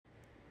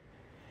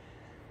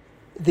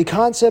The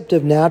concept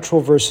of natural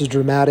versus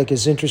dramatic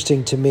is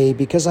interesting to me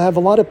because I have a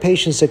lot of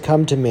patients that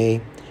come to me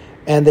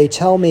and they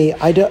tell me,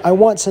 I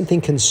want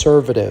something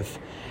conservative,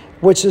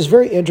 which is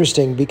very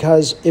interesting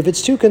because if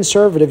it's too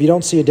conservative, you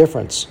don't see a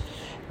difference.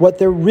 What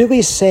they're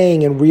really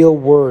saying in real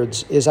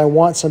words is, I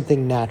want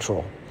something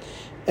natural.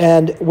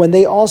 And when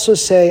they also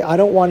say, I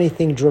don't want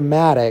anything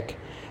dramatic,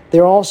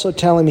 they're also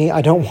telling me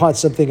I don't want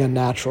something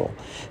unnatural.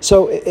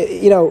 So,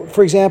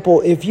 for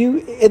example,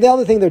 the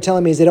other thing they're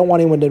telling me is they don't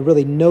want anyone to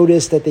really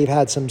notice that they've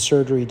had some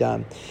surgery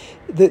done.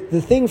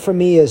 The thing for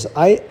me is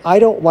I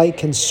don't like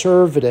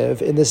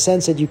conservative in the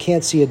sense that you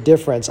can't see a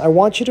difference. I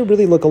want you to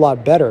really look a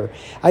lot better.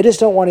 I just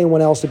don't want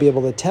anyone else to be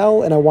able to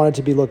tell, and I want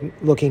it to be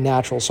looking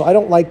natural. So I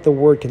don't like the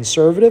word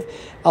conservative.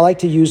 I like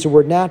to use the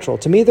word natural.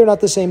 To me, they're not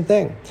the same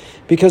thing,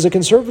 because a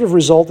conservative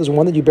result is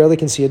one that you barely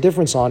can see a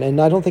difference on,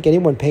 and I don't think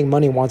anyone paying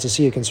money wants to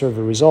see a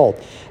conservative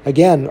result.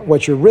 Again,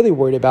 what you're really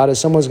worried about is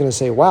someone's going to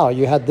say, wow,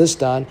 you had this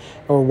done,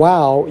 or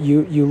wow,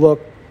 you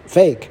look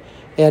fake.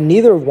 And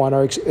neither one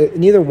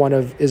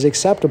is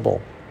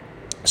acceptable.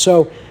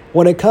 So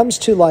when it comes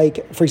to,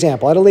 for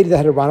example, I had a lady that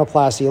had a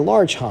rhinoplasty, a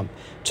large hump,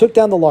 took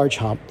down the large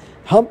hump.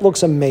 Hump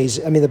looks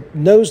amazing. I mean, the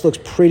nose looks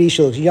pretty.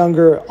 She looks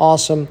younger,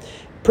 awesome,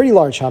 pretty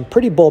large hump,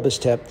 pretty bulbous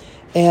tip.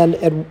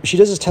 And she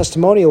does this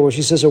testimonial where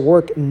she says at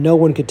work, no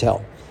one could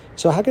tell.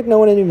 So how could no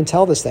one even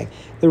tell this thing?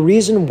 The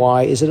reason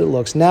why is that it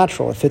looks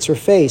natural. It fits her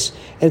face.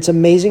 And it's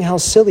amazing how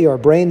silly our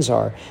brains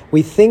are.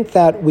 We think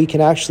that we can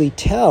actually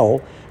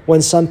tell when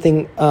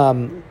something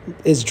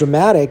is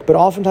dramatic, but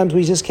oftentimes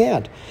we just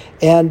can't.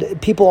 And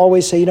people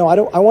always say, I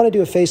want to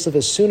do a facelift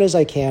as soon as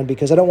I can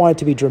because I don't want it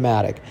to be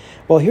dramatic.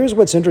 Well, here's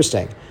what's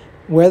interesting.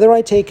 Whether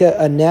I take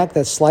a neck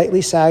that's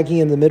slightly sagging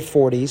in the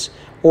mid-40s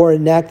or a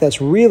neck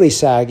that's really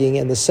sagging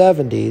in the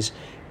 70s,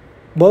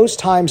 most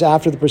times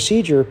after the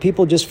procedure,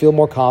 people just feel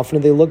more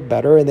confident, they look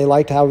better, and they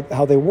liked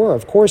how they were.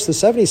 Of course, the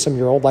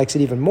 70-some-year-old likes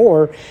it even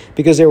more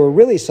because they were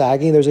really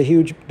sagging. There's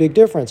a big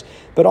difference.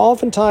 But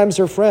oftentimes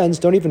their friends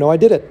don't even know I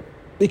did it,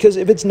 because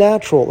if it's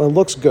natural and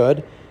looks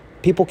good,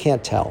 people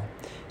can't tell.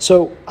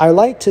 So I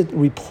like to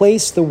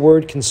replace the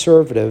word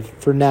conservative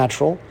for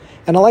natural,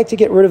 and I like to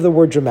get rid of the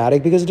word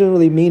dramatic because it doesn't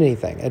really mean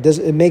anything.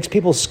 It makes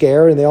people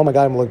scared and they, oh my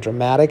God, I'm going to look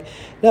dramatic.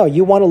 No,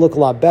 you want to look a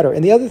lot better.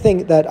 And the other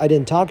thing that I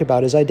didn't talk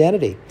about is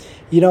identity.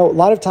 A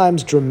lot of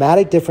times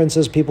dramatic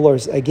differences people are,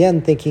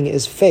 again, thinking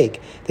is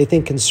fake. They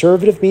think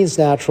conservative means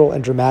natural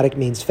and dramatic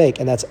means fake,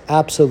 and that's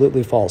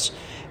absolutely false.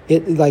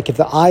 If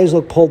the eyes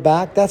look pulled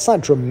back, that's not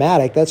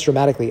dramatic. That's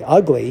dramatically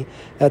ugly.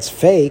 That's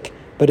fake.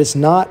 But it's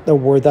not the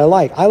word that I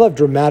like. I love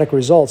dramatic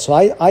results, so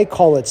I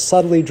call it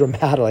subtly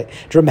dramatic.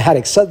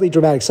 Subtly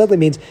dramatic. Subtly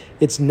means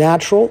it's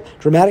natural.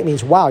 Dramatic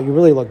means, wow, you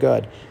really look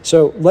good.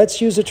 So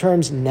let's use the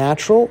terms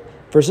natural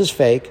versus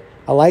fake.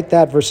 I like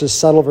that versus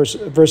subtle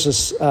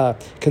versus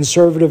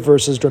conservative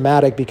versus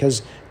dramatic,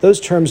 because those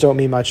terms don't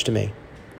mean much to me.